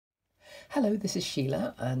Hello, this is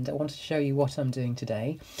Sheila and I wanted to show you what I'm doing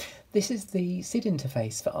today. This is the SID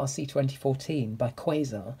interface for RC2014 by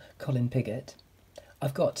Quazar, Colin Pigott.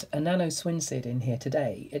 I've got a nano swin SID in here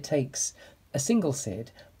today. It takes a single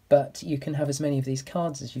SID, but you can have as many of these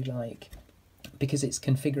cards as you like because it's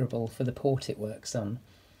configurable for the port it works on.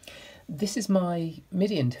 This is my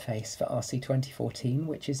MIDI interface for RC2014,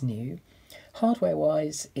 which is new.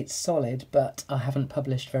 Hardware-wise, it's solid, but I haven't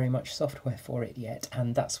published very much software for it yet,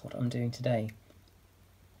 and that's what I'm doing today.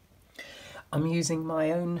 I'm using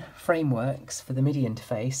my own frameworks for the MIDI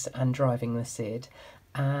interface and driving the SID,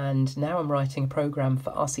 and now I'm writing a program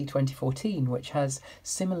for RC2014 which has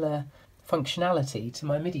similar functionality to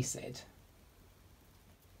my MIDISID.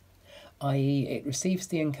 i.e. it receives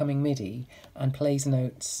the incoming MIDI and plays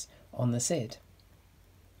notes on the SID.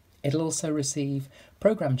 It'll also receive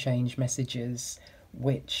program change messages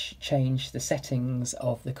which change the settings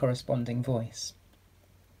of the corresponding voice.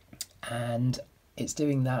 And it's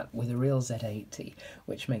doing that with a real Z80,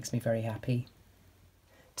 which makes me very happy.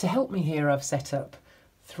 To help me here, I've set up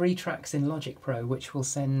 3 tracks in Logic Pro which will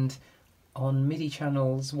send on MIDI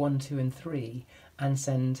channels 1, 2 and 3 and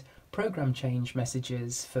send program change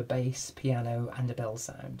messages for bass, piano and a bell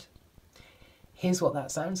sound. Here's what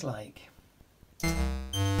that sounds like.